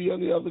 If there be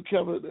any other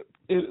covenant,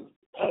 it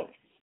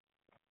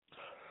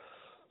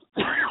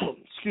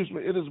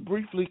is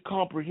briefly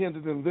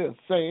comprehended in this,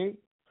 saying,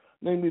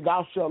 namely,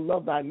 thou shalt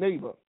love thy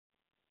neighbor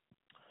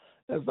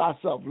as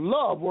thyself.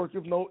 Love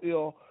worketh no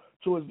ill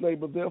to his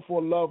neighbor,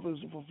 therefore love is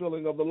the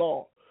fulfilling of the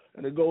law.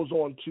 And it goes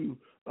on to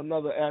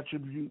another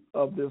attribute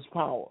of this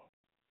power.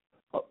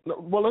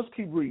 Well, let's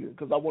keep reading,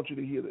 because I want you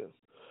to hear this.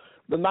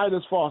 The night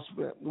is far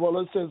spent. Well,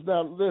 it says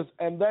now this,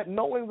 and that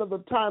knowing that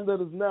the time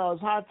that is now is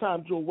high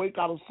time to awake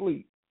out of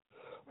sleep.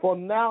 For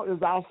now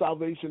is our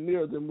salvation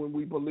nearer than when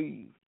we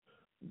believed.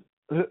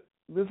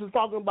 This is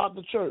talking about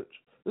the church.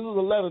 This is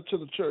a letter to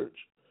the church.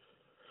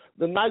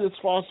 The night is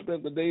far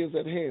spent, the day is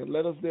at hand.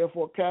 Let us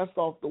therefore cast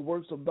off the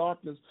works of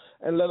darkness,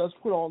 and let us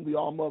put on the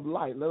armor of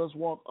light. Let us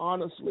walk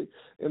honestly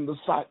in the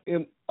sight,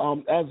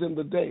 as in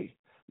the day,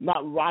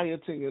 not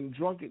rioting and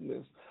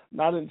drunkenness,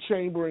 not in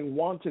chambering,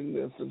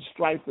 wantingness, and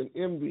strife and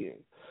envying.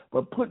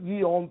 But put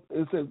ye on,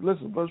 it says,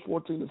 listen, verse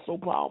 14 is so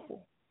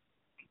powerful.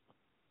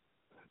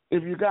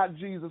 If you got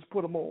Jesus,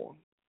 put him on.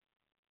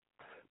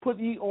 Put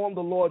ye on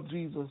the Lord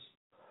Jesus,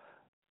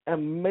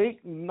 and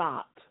make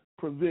not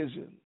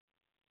provision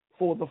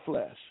for the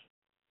flesh,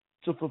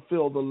 to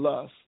fulfill the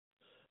lust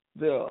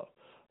thereof.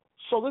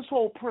 So this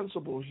whole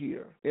principle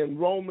here in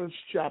Romans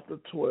chapter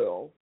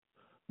 12,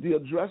 the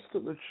address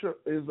to the church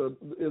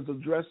is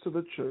addressed to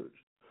the church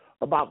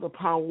about the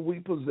power we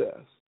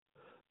possess,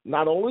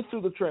 not only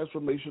through the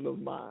transformation of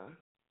mind,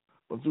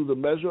 but through the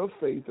measure of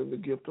faith and the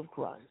gift of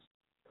Christ,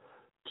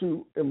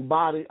 to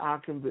embody our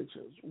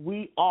convictions.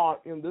 We are,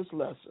 in this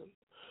lesson,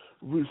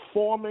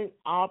 reforming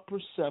our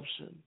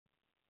perception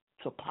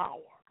to power.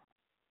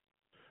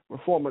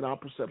 Reforming our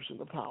perception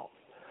to power.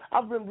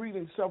 I've been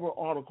reading several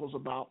articles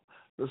about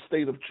the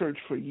state of church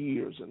for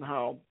years, and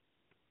how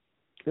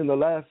in the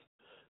last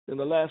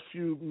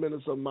few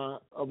minutes of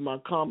my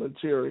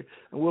commentary,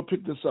 and we'll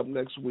pick this up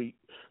next week.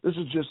 This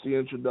is just the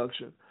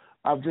introduction.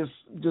 I've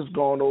just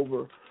gone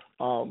over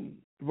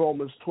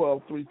Romans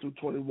 12, 3 through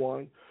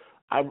 21.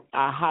 I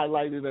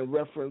highlighted and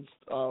referenced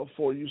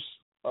for you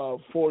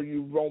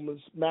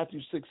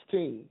Matthew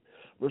 16,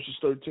 verses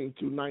 13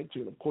 through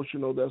 19. Of course, you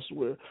know that's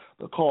where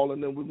the call,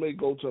 and then we may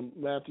go to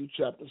Matthew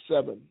chapter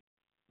 7.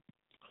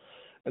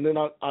 And then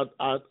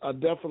I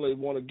definitely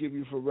want to give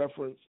you for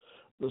reference,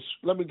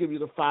 let me give you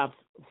the 5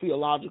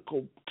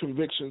 theological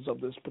convictions of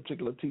this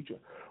particular teacher.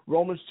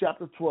 Romans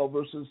chapter 12,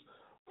 verses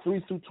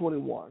 3 through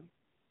 21.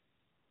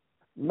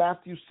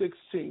 Matthew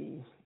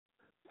 16,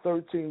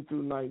 13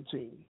 through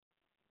 19.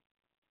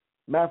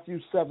 Matthew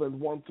 7,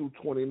 1 through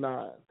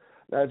 29.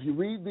 Now, if you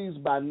read these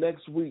by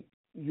next week,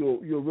 you'll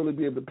really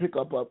be able to pick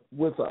up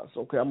with us.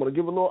 Okay, I'm going to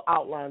give a little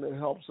outline that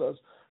helps us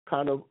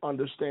kind of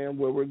understand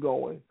where we're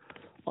going.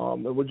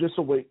 And we're just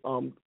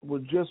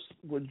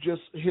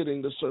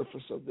hitting the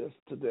surface of this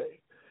today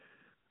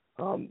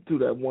through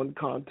that one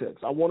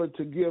context. I wanted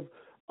to give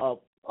a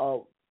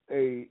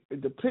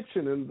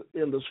depiction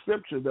in the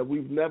scripture that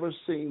we've never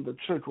seen the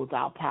church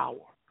without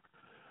power.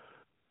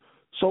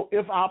 So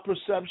if our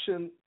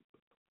perception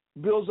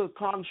builds a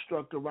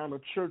construct around a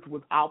church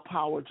without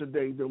power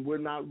today, then we're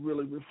not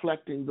really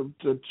reflecting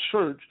the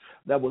church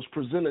that was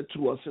presented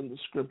to us in the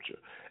scripture.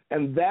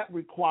 And that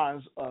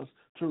requires us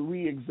to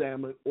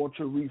re-examine or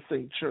to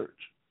rethink church.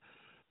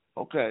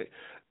 Okay?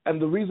 And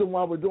the reason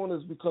why we're doing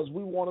this is because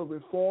we want to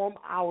reform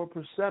our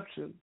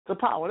perception to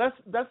power.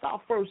 That's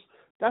our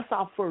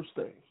first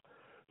thing.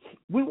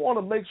 We want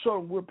to make sure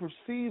we're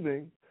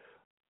perceiving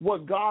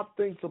what God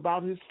thinks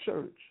about his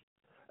church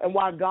and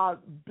why God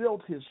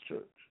built his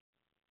church.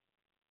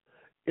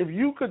 If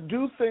you could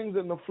do things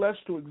in the flesh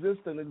to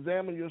exist and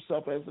examine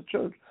yourself as a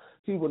church,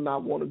 he would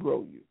not want to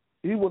grow you.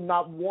 He would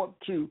not want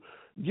to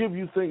give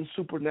you things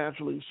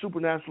supernaturally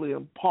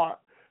impart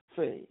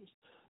things,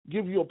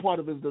 give you a part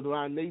of his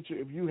divine nature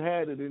if you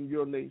had it in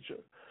your nature.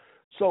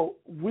 So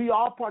we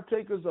are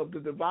partakers of the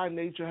divine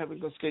nature,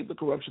 having escaped the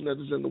corruption that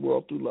is in the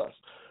world through lust,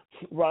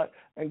 right?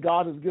 And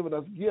God has given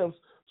us gifts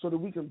so that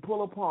we can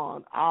pull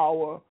upon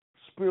our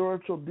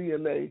spiritual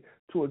DNA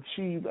to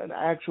achieve and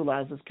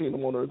actualize his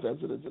kingdom on earth as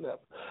it is in heaven.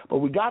 But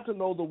we got to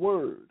know the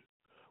word.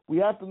 We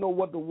have to know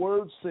what the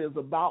word says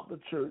about the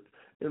church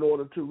in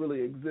order to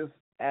really exist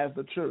as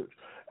the church.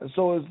 And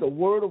so it's the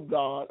word of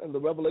God and the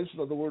revelation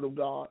of the word of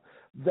God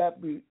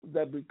that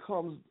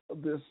becomes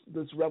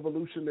this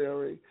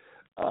revolutionary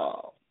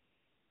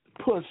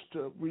push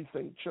to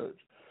rethink church.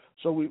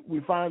 So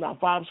we find our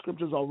 5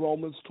 scriptures are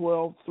Romans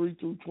 12, 3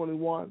 through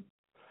 21,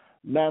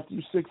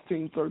 Matthew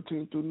 16,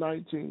 13 through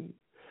 19,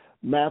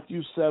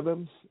 Matthew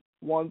 7,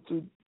 1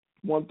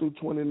 through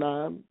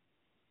 29,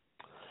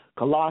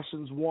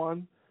 Colossians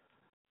 1,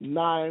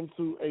 9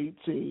 through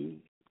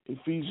 18,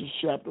 Ephesians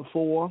chapter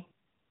 4,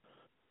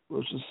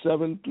 verses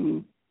 7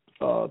 through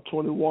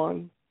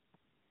 21,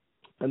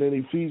 and then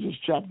Ephesians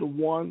chapter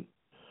 1,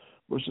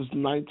 verses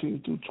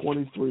 19 through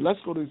 23. Let's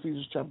go to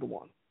Ephesians chapter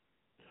 1.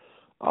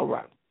 All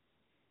right.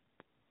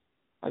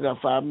 I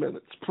got 5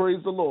 minutes.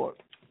 Praise the Lord.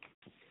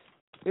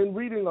 In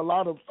reading a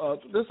lot of,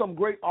 there's some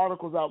great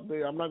articles out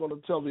there. I'm not going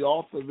to tell the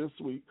author this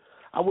week.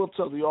 I will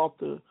tell the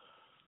author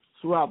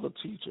throughout the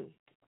teaching.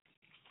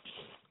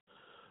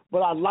 But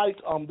I like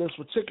this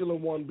particular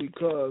one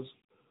because,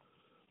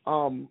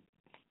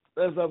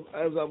 as I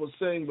was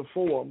saying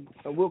before,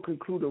 and we'll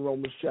conclude in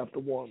Romans chapter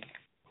 1.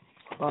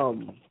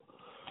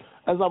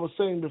 As I was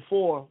saying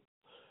before,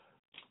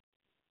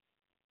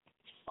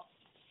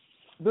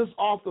 the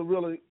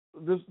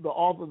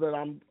author that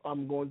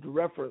I'm going to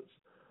reference,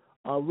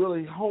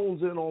 really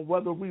hones in on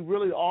whether we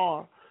really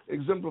are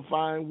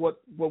exemplifying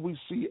what we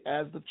see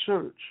as the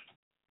church,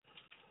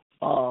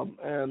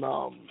 and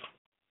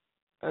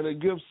it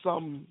gives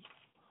some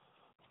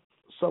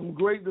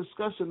great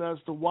discussion as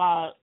to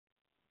why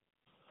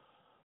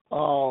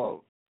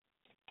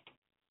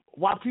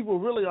people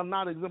really are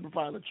not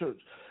exemplifying the church.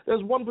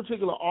 There's one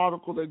particular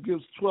article that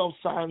gives 12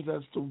 signs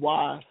as to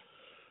why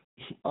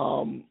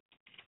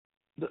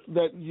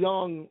that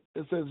young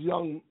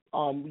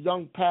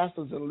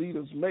pastors and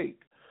leaders make.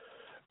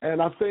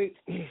 And I think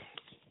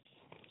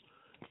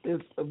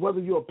it's whether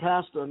you're a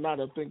pastor or not,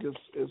 I think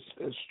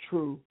it's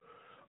true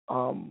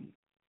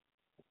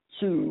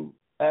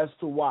as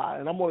to why.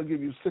 And I'm going to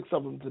give you 6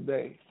 of them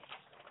today,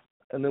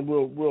 and then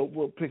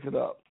we'll pick it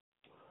up.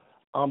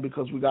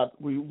 because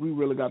we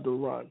really got to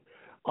run.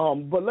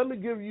 But let me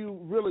give you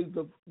really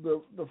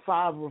the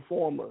five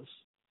reformers,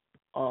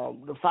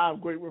 the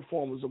five great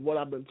reformers of what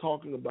I've been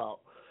talking about.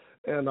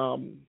 And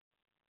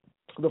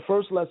the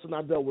first lesson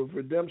I dealt with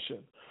redemption.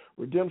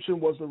 Redemption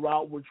was the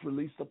route which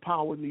released the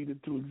power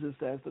needed to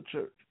exist as the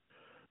church.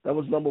 That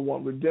was number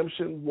one.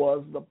 Redemption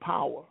was the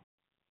power,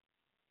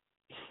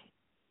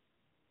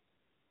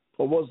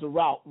 or was the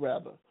route,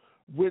 rather,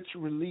 which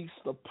released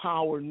the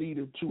power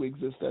needed to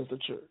exist as the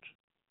church.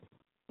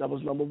 That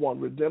was number one.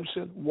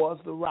 Redemption was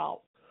the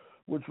route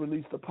which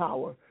released the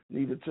power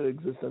needed to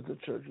exist as the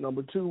church.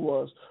 Number two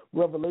was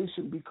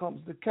revelation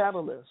becomes the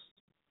catalyst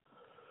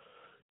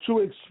to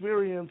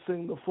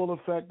experiencing the full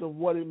effect of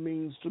what it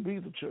means to be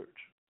the church.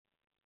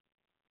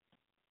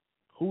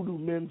 Who do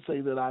men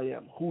say that I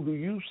am? Who do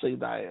you say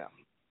that I am?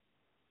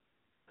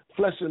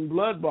 Flesh and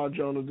blood, Bar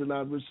Jonah, did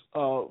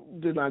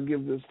not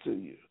give this to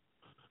you.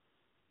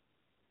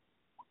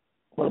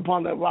 But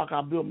upon that rock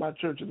I build my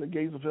church, and the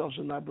gates of hell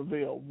shall not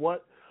prevail.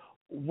 What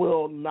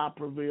will not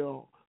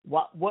prevail?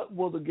 What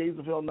will the gates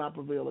of hell not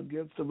prevail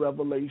against the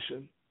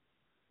revelation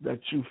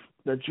that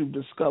you've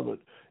discovered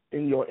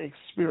in your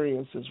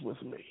experiences with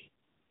me?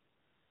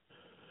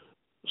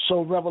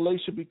 So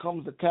revelation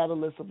becomes the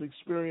catalyst of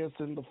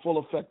experiencing the full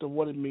effect of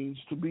what it means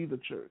to be the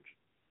church.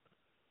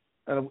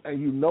 And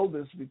you know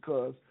this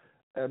because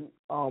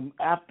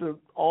after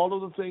all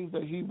of the things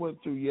that he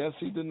went through, yes,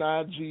 he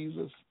denied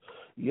Jesus.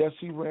 Yes,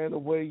 he ran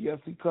away. Yes,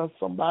 he cussed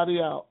somebody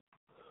out.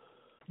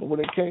 But when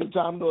it came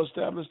time to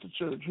establish the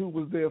church, who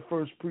was there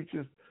first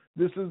preaching?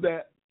 This is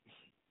that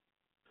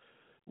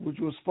which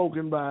was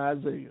spoken by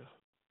Isaiah.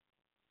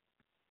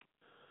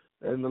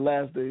 In the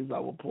last days, I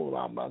will pour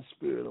out my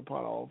spirit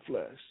upon all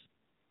flesh.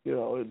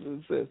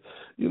 It says,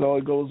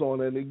 it goes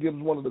on, and it gives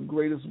one of the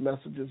greatest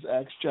messages,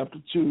 Acts chapter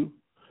 2,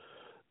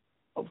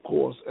 of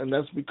course, and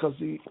that's because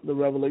the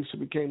revelation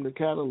became the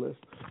catalyst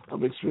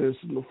of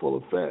experiencing the full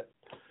effect.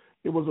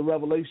 It was a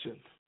revelation.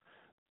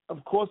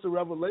 Of course, the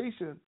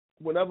revelation,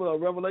 whenever a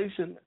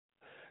revelation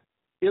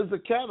is a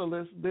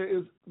catalyst, there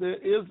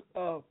is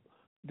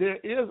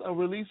a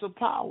release of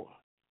power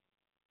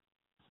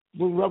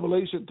when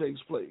revelation takes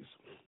place.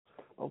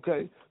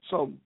 Okay,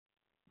 so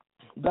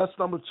that's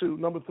number two.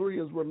 Number three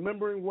is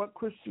remembering what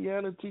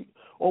Christianity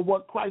or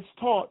what Christ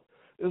taught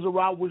is a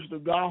route which the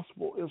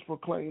gospel is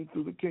proclaimed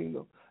through the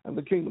kingdom, and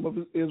the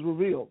kingdom is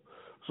revealed.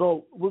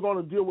 So we're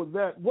going to deal with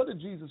that. What did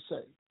Jesus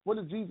say? What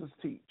did Jesus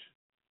teach?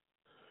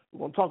 We're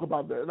going to talk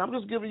about that. And I'm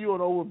just giving you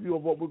an overview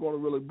of what we're going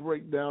to really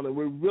break down, and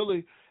we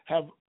really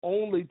have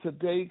only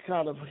today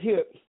kind of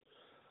hit,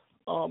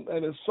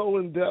 and it's so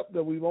in-depth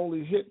that we've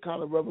only hit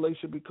kind of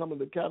revelation becoming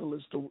the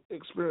catalyst to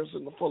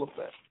experiencing the full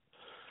effect.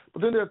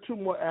 But then there are two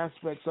more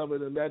aspects of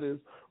it, and that is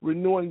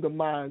renewing the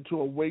mind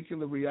to awaken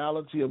the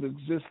reality of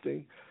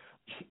existing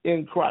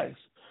in Christ.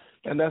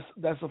 And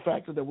that's a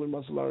factor that we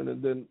must learn.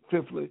 And then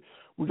fifthly,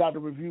 we got to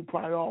review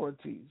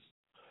priorities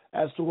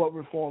as to what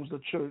reforms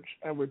the church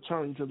and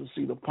return to the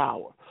seat of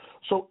power.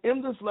 So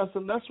in this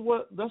lesson, that's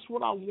what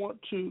I want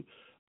to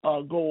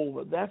go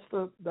over. That's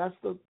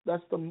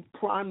the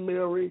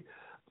primary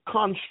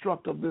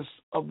construct of this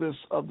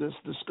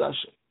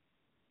discussion.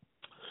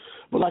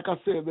 But like I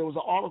said, there was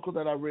an article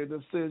that I read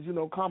that says,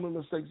 common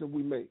mistakes that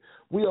we make.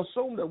 We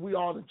assume that we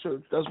are the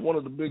church. That's one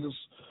of the biggest